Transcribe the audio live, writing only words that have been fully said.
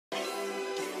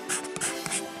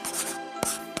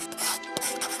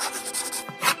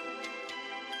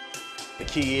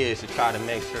key is to try to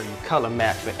make sure you color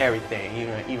match for everything,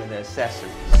 even the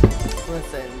accessories.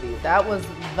 Listen, B, that was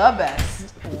the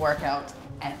best workout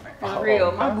ever. For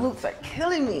real, my glutes are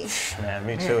killing me. Man,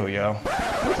 me too, yo.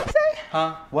 What'd you say?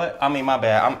 Huh? What? I mean, my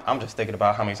bad. I'm just thinking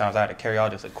about how many times I had to carry all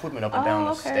this equipment up and down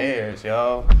the stairs,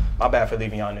 yo. My bad for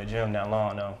leaving y'all in the gym that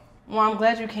long, though. Well, I'm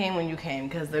glad you came when you came,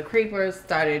 because the creepers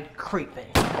started creeping.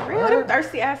 Real, them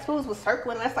thirsty ass fools was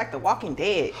circling us like the Walking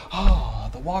Dead. Oh,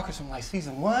 the walkers from like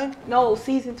season 1? No,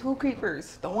 season 2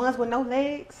 creepers. The ones with no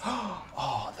legs.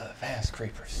 Oh, the advanced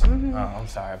creepers. Oh, I'm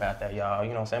sorry about that, y'all. You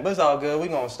know what I'm saying? But it's all good. We're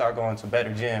going to start going to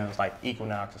better gyms like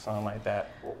Equinox or something like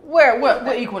that. Where?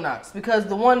 What Equinox? Because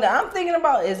the one that I'm thinking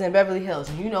about is in Beverly Hills.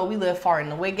 And you know we live far,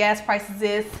 and the way gas prices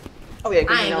is, Oh yeah,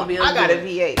 I ain't gonna be able to I got do a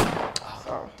it. V8.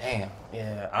 Oh, damn.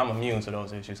 Yeah, I'm immune to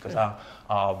those issues because I'm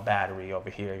all battery over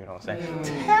here, you know what I'm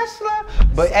saying? Tesla.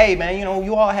 But hey, man, you know,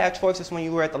 you all had choices when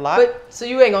you were at the lot. But, so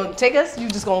you ain't gonna take us? You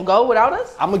just gonna go without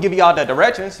us? I'm gonna give y'all the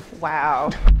directions. Wow.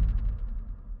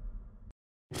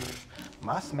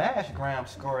 My Smashgram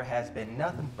score has been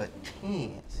nothing but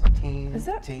 10s. 10, Is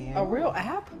that 10. a real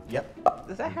app? Yep.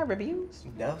 Does that have reviews?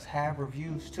 It does have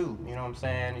reviews too, you know what I'm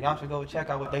saying? Y'all should go check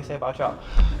out what they say about y'all.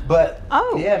 But,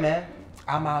 yeah, man,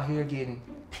 I'm out here getting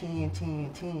 10,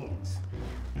 10, 10s.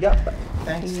 Yep,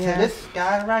 thanks to this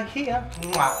guy right here.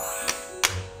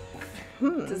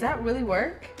 Does that really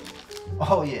work?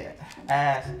 Oh yeah,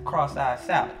 ass cross-eyed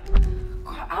salad.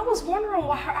 I was wondering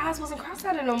why her eyes wasn't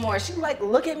cross-eyed no more. She like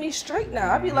look at me straight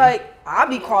now. I'd be like, I'll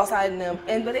be cross-eyed them,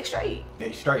 but they straight.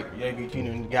 They straight. They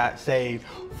got saved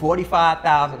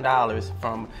 $45,000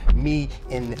 from me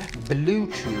in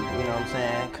Bluetooth. You know what I'm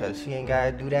saying? Cause she ain't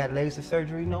gotta do that laser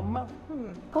surgery no more.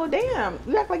 Oh damn,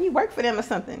 you act like you work for them or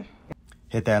something.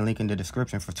 Hit that link in the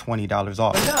description for $20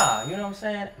 off. But nah, you know what I'm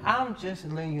saying? I'm just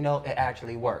letting you know it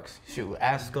actually works. Shoot,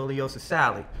 ask Scoliosis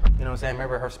Sally. You know what I'm saying?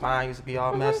 Remember her spine used to be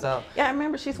all messed up? Yeah, I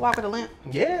remember she's walking a limp.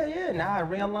 Yeah. Now I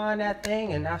realigned that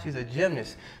thing, and now she's a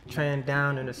gymnast, trained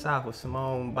down in the South with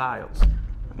Simone Biles.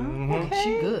 Okay.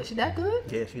 She good. She that good?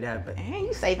 Yeah, she that bad. Man,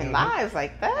 you saving lives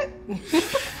like that.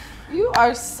 You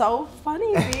are so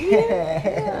funny, B.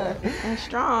 Yeah. And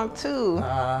strong too.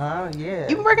 Yeah.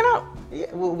 You been working out? Yeah,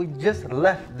 well, we just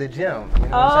left the gym. You know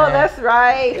what I'm That's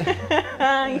right.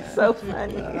 You're so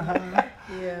funny.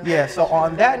 Yeah, so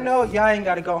on that note, y'all ain't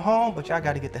got to go home, but y'all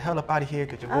got to get the hell up out of here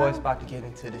because your boy's about to get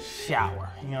into the shower.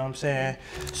 You know what I'm saying?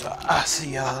 So I'll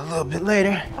see y'all a little bit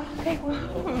later. Okay,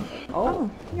 well.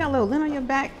 Oh, you got a little lint on your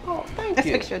back. Oh, thank you. Let's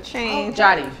fix your change.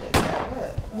 Johnny.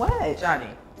 What? Johnny.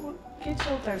 Get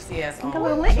your thirsty ass on. Got a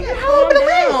little lint. Calm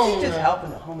down. She's just helping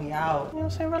the homie out. You know what I'm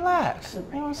saying? Relax. You know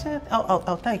what I'm saying?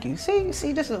 Oh, thank you. See,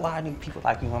 this is why I need people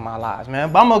like you in my lives,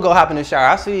 man. But I'm gonna go hop in the shower.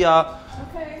 I'll see y'all.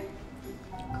 Okay.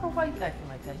 Girl, why you acting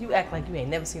like that? You act like you ain't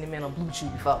never seen a man on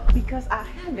Bluetooth before. Because I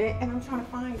haven't, and I'm trying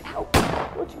to find out.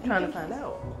 What you trying to find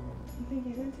out? You think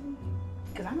he's into me?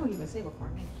 Because I know you've been single for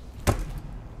a minute.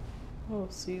 Oh,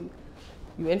 so you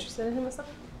interested in him or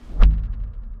something?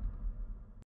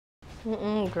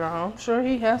 Girl, I'm sure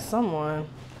he has someone.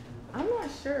 I'm not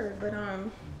sure, but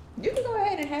you can go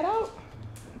ahead and head out.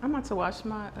 I'm about to wash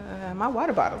my my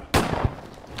water bottle.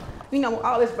 You know, with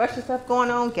all this Russian stuff going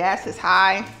on, gas is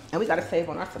high, and we gotta save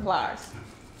on our supplies.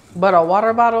 But a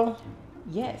water bottle?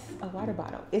 Yes, a water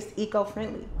bottle. It's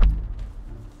eco-friendly.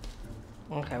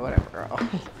 Okay, whatever, girl.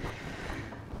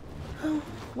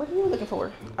 What are you looking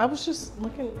for? I was just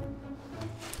looking.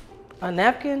 A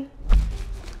napkin?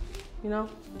 You know?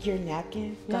 Your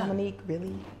napkin, Yeah. Dominique,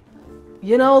 really?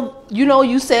 You know,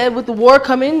 you said with the war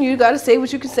coming, you gotta save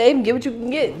what you can save and get what you can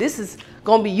get. This is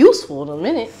gonna be useful in a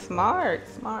minute. Smart.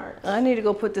 I need to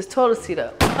go put this toilet seat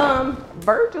up.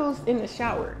 Virgil's in the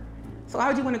shower. So why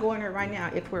would you want to go in there right now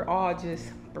if we're all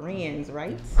just friends,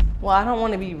 right? Well, I don't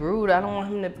want to be rude. I don't want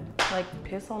him to like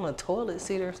piss on the toilet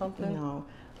seat or something. No.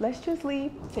 Let's just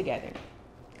leave together.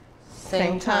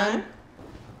 Same time?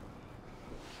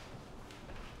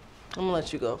 I'm gonna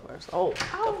let you go first. Oh,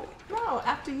 no,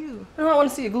 after you. I don't want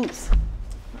to see your glutes.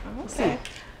 Let's see. Okay.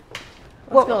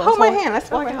 Well, go. hold Let's my hold- hand. Let's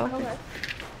walk Okay, out. okay.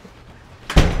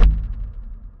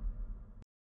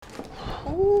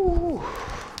 Ooh.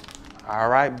 All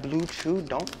right, Bluetooth,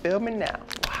 don't fail me now.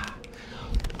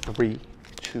 3,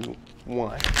 2,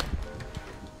 1.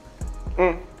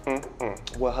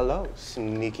 Well, hello,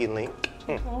 sneaky link.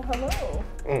 Oh,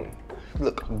 hello.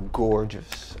 Look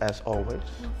gorgeous as always.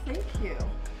 Thank you.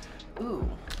 Ooh,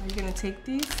 are you gonna take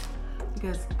these?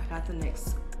 Because I got the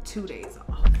next 2 days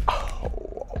off.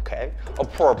 Oh, okay.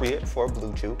 Appropriate for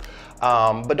Bluetooth.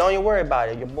 But don't you worry about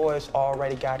it. Your boy's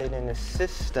already got it in the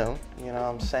system. You know what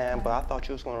I'm saying? But I thought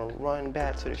you was gonna run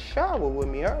back to the shower with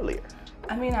me earlier.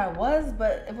 I mean, I was,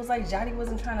 but it was like Johnny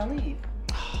wasn't trying to leave.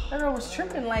 That girl was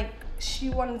tripping like she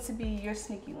wanted to be your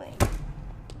sneaky link.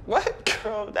 What?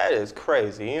 Girl, that is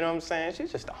crazy. You know what I'm saying?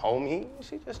 She's just a homie.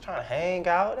 She's just trying to hang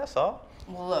out, that's all.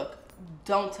 Well, look,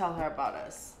 don't tell her about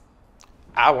us.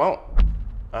 I won't.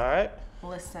 All right?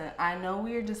 Listen, I know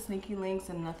we are just sneaky links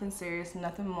and nothing serious,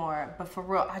 nothing more, but for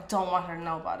real, I don't want her to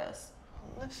know about us.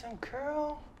 Listen,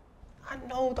 girl, I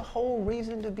know the whole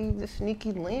reason to be the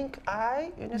sneaky link, all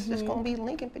right? And it's just gonna be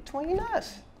linking between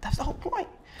us. That's the whole point.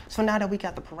 So now that we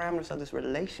got the parameters of this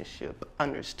relationship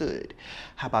understood,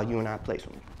 how about you and I play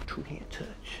some true hand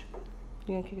touch?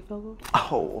 You gonna kick a field goal?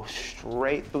 Oh,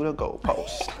 straight through the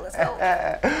goalpost. Let's go.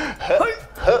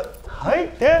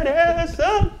 Hike that ass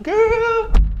up,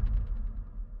 girl.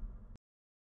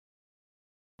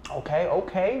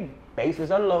 Okay.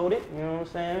 Bases are loaded, you know what I'm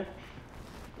saying?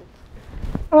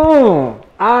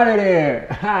 Out of there.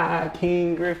 Ha,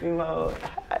 King Griffin mode.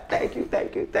 Thank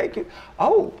you.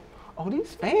 Oh,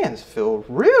 these fans feel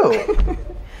real.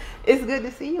 It's good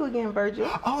to see you again, Virgil.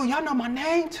 Oh, y'all know my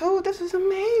name too? This is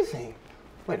amazing.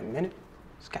 Wait a minute.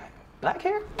 This guy, black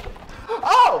hair?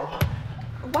 Oh!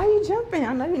 Why you jumping?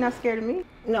 I know you're not scared of me.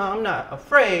 No, I'm not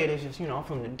afraid. It's just, I'm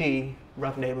from the D,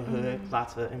 rough neighborhood,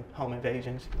 lots of home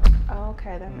invasions. Oh,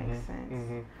 okay, that makes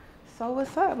sense. So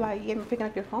what's up? Like, you haven't been picking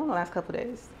up your phone the last couple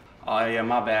days. Oh yeah,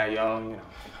 my bad, y'all.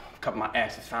 A couple of my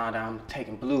exes found out I'm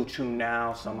taking Blue Chew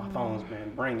now, so my phone's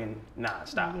been ringing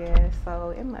nonstop. Yeah,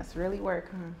 so it must really work,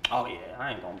 huh? Oh yeah,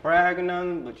 I ain't gonna brag or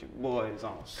nothing, but your boy is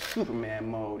on Superman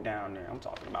mode down there. I'm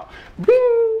talking about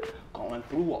going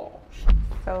through walls.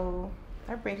 So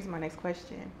that brings me to my next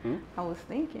question. I was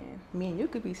thinking, me and you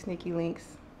could be sneaky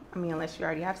links. I mean, unless you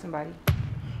already have somebody.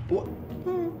 What?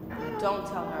 Don't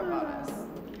tell her about us.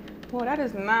 Well, that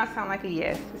does not sound like a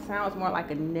yes. It sounds more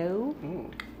like a no.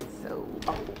 So.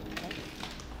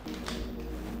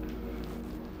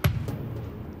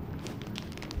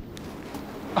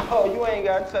 Oh, you ain't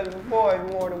gotta tell your boy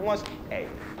more than once. Hey,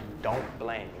 don't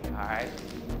blame me, all right?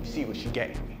 You see what she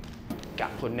gave me.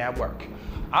 Got put in that work.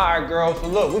 All right, girl, so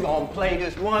look, we're gonna play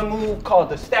this one move called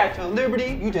the Statue of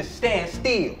Liberty. You just stand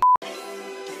still.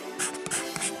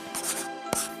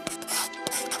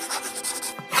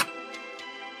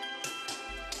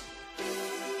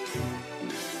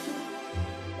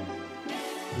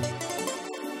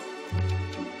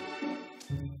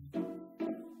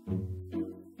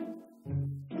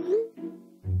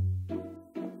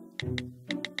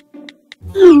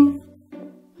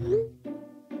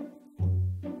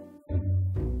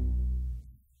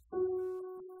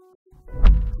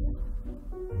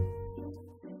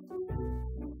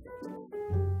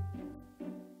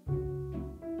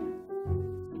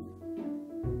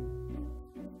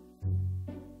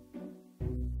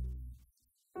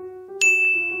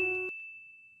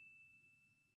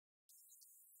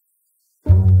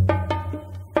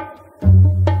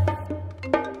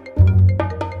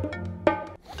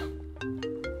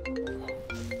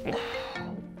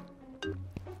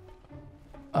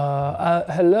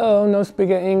 Hello, no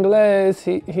speaking English.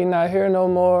 He not here no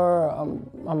more.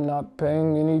 I'm not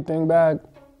paying anything back.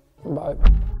 By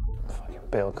fucking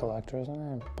bill collectors. I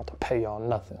ain't about to pay y'all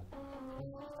nothing.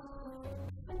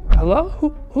 Hello?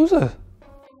 Who's this?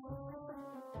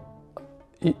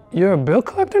 You're a bill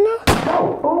collector now?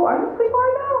 Oh, are you asleep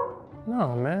right now?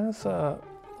 No, man.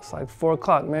 It's like 4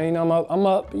 o'clock, man. I'm up.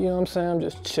 You know what I'm saying? I'm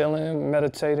just chilling,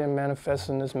 meditating,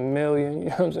 manifesting this million. You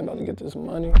know what I'm saying? About to get this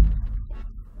money.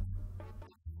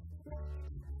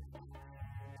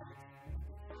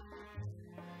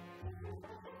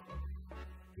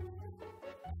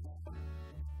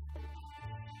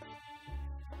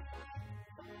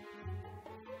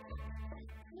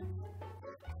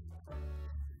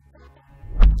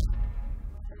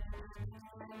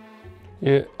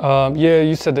 Yeah,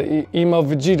 you said the emo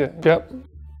Vegeta. Yep.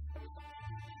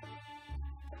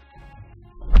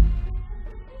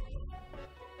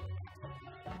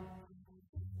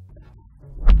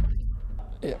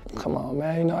 Yeah, come on,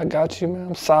 man. I got you, man.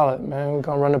 I'm solid, man. We're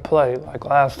gonna run the play like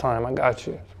last time. I got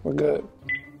you. We're good.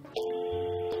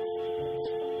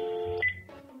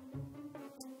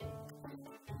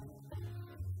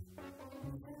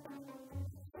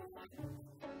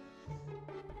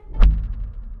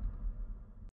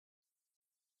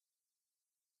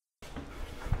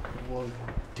 Well,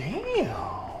 damn.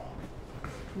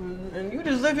 And you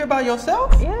just live here by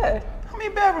yourself? Yeah. How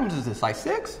many bedrooms is this, like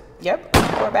 6? Yep,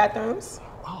 4 bathrooms.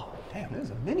 Oh, damn, this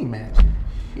is a mini mansion.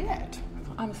 Shit.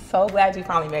 I'm so glad you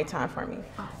finally made time for me.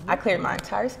 I cleared my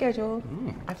entire schedule.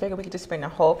 I figured we could just spend the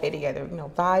whole day together,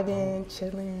 vibing,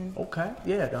 chilling. Okay,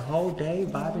 yeah, the whole day,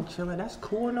 vibing, chilling, that's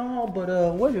cool and all, but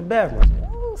where's your bedroom?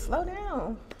 Ooh, slow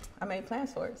down. I made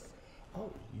plans for us.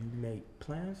 Oh, you make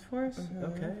plans for us?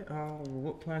 Okay.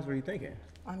 What plans were you thinking?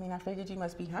 I mean, I figured you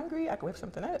must be hungry. I could whip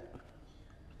something up.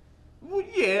 Well,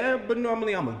 yeah, but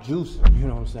normally I'm a juicer. You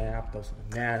know what I'm saying? I throw some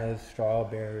bananas,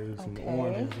 strawberries, some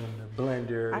oranges in the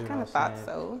blender. I kind of thought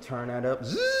so. Turn that up,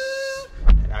 zzz,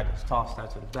 and I just tossed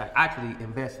that to the back. I actually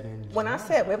invested in. When I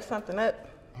said whip something up,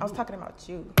 I was talking about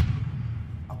you.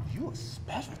 Oh, you a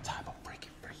special type of freaky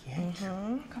freak, ain't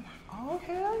you? Come on. Oh,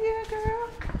 hell yeah, girl.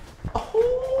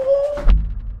 Oh.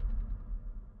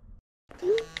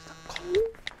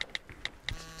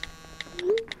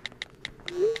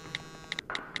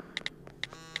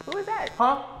 Who is that?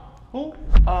 Huh? Who?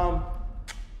 I'm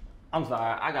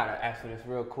sorry. I gotta answer this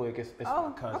real quick. It's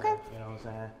my cousin. Okay. You know what I'm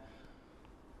saying?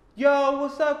 Yo,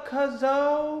 what's up,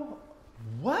 cuzzo?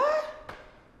 What?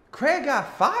 Craig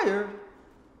got fired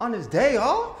on his day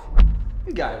off?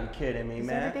 You gotta be kidding me, man.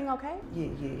 Is everything okay? Yeah,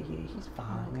 he's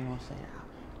fine. You know what I'm saying?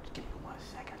 Just give me 1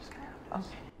 second. I just gotta handle this.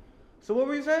 Okay. So what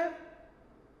were you saying?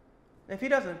 If he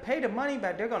doesn't pay the money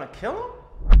back, they're gonna kill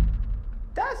him?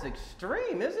 That's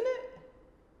extreme, isn't it?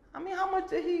 I mean, how much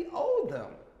did he owe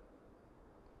them?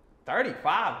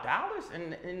 $35?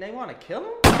 And they want to kill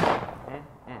him?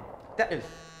 That is...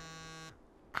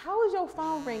 How is your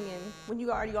phone ringing when you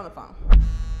already on the phone?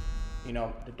 You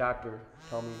know, the doctor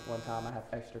told me one time I have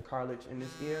extra cartilage in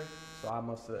this ear, so I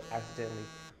must have accidentally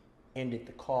ended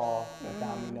the call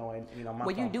without me knowing, you know, my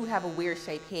Well, phone. you do have a weird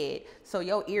shaped head, so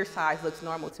your ear size looks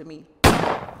normal to me.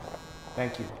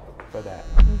 Thank you for that.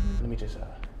 Let me just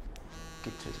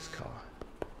get to this call.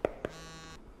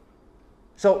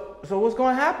 So what's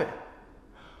going to happen?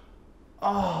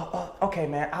 Oh, okay,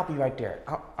 man. I'll be right there.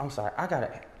 I'm sorry. I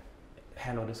gotta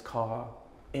handle this call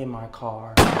in my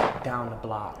car down the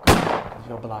block because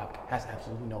your block has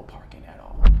absolutely no parking at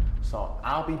all. So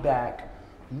I'll be back.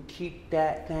 You keep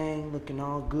that thing looking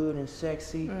all good and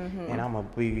sexy, and I'm gonna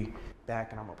be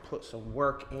back, and I'm gonna put some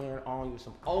work in on you,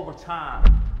 some overtime.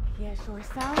 Yeah, sure.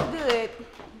 Sounds good.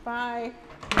 Bye.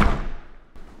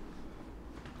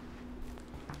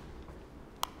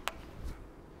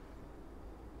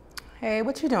 Hey,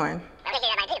 what you doing?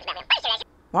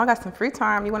 Well, I got some free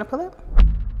time. You want to pull up?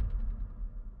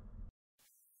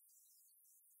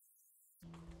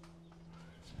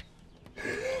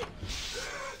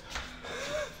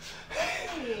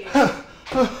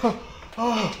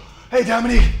 Hey,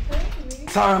 Dominique. Hey.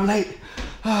 Sorry I'm late.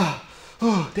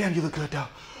 Damn, you look good, though.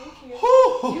 Thank you.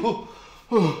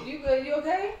 You good? You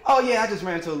okay? Oh, yeah, I just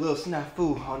ran into a little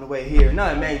snafu on the way here.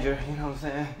 Nothing major, you know what I'm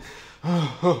saying?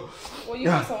 Well, you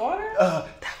want some water? That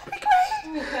would be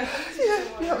great. Yeah,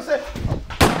 you know what I'm saying?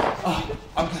 Oh,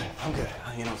 I'm good.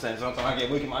 You know what I'm saying? Sometimes I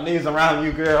get weak in my knees around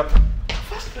you, girl.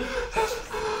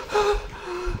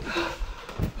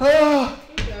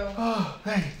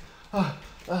 Thank you.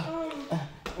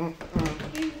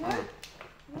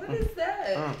 What is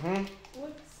that?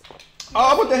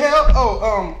 What the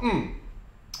hell?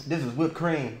 This is whipped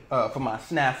cream for my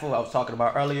snafu I was talking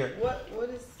about earlier. What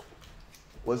is?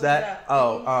 Was that?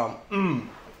 So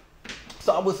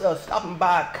I was stopping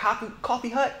by a coffee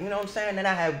hut, you know what I'm saying? And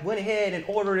I had went ahead and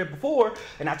ordered it before,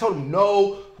 and I told him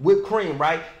no whipped cream,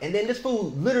 right? And then this fool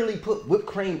literally put whipped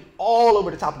cream all over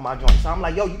the top of my joint. So I'm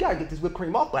like, yo, you gotta get this whipped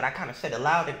cream off. But I kind of said it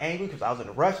loud and angry because I was in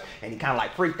a rush, and he kind of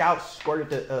like freaked out, squirted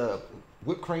the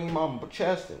whipped cream on my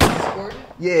chest. And, Squirted?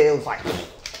 yeah, it was like, I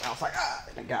was like,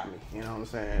 and it got me, you know what I'm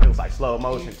saying? It was like slow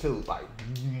motion too, like.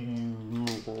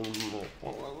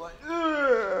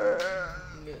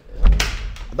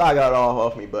 I thought I got it all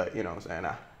off me, but you know what I'm saying,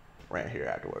 I ran here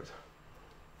afterwards.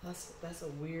 That's a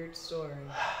weird story.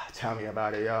 Tell me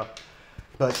about it, y'all.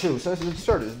 But shoot, since the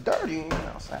shirt is dirty, you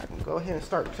know, so I can go ahead and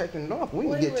start taking it off. We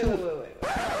can get to it. Wait.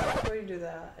 Before you do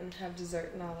that and have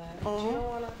dessert and all that, you don't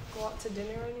want to go out to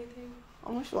dinner or anything?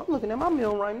 I'm looking at my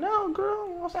meal right now, girl.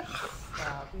 You know what I'm saying?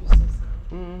 Stop, you're so silly.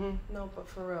 No, but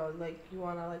for real, like you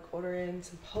want to like order in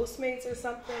some Postmates or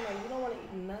something? Like you don't want to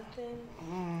eat nothing?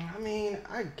 I mean,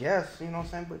 I guess, you know what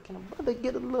I'm saying, but can a brother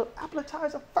get a little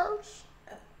appetizer first?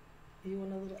 You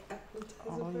want a little appetizer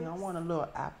Oh, first? yeah, I want a little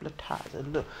appetizer, a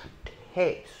little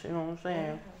taste, you know what I'm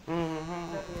saying?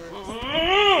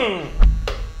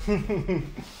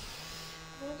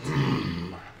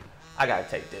 I gotta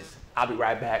take this. I'll be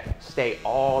right back. Stay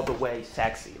all the way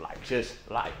sexy, like just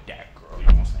like that, girl. You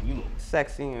know what I'm saying? You look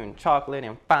sexy and chocolate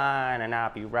and fine, and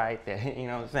I'll be right there. You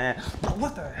know what I'm saying? But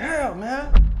what the hell,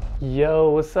 man?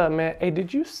 Yo, what's up, man? Hey,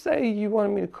 did you say you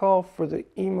wanted me to call for the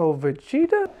emo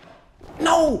Vegeta?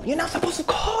 No, you're not supposed to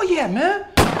call yet, man.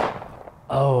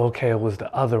 Oh, okay, it was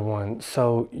the other one.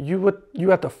 So you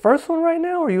at the first one right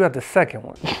now, or you at the second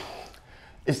one?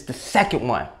 It's the second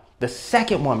one. The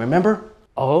second one, remember?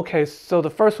 Oh, okay, so the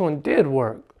first one did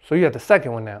work. So you at the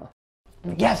second one now?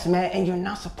 Yes, man, and you're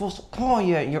not supposed to call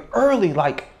yet. You're early,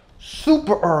 like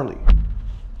super early.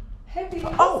 Hey, baby,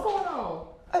 what's going on?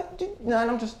 Nah,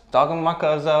 I'm just talking to my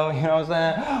cousin, you know what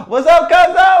I'm saying? What's up,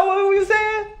 cousin? What were you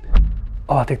saying?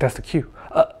 Oh, I think that's the cue.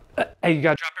 Hey, you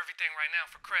gotta drop everything right now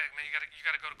for Craig, man. You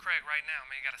gotta go to Craig right now,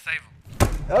 man. You gotta save him.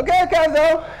 Okay,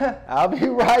 cousin. I'll be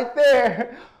right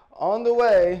there on the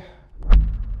way.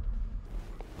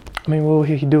 I mean, what would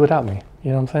he do without me?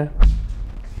 You know what I'm saying?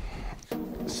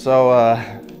 So,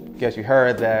 guess you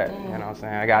heard that, you know what I'm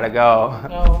saying? I gotta go.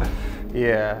 No.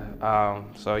 Yeah,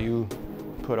 so you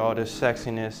put all this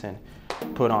sexiness and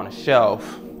put on a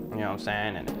shelf, you know what I'm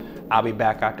saying? And I'll be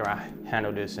back after I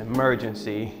handle this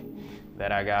emergency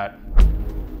that I got.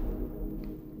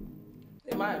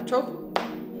 Am I a trophy?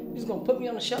 You just gonna put me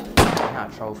on the shelf?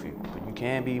 Not trophy, but you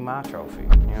can be my trophy, you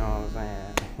know what I'm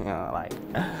saying? You know, like,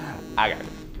 I got it.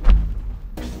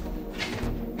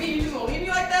 B, you just gonna leave me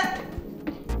like that?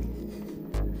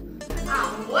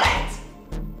 I'm wet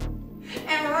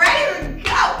and ready to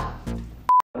go.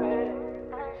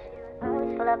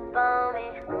 Pull up on me.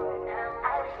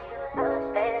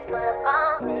 Baby, pull up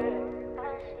on me.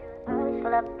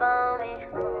 Pull up on me.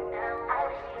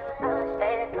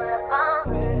 Baby, pull up on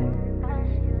me.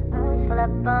 Pull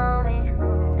up on me.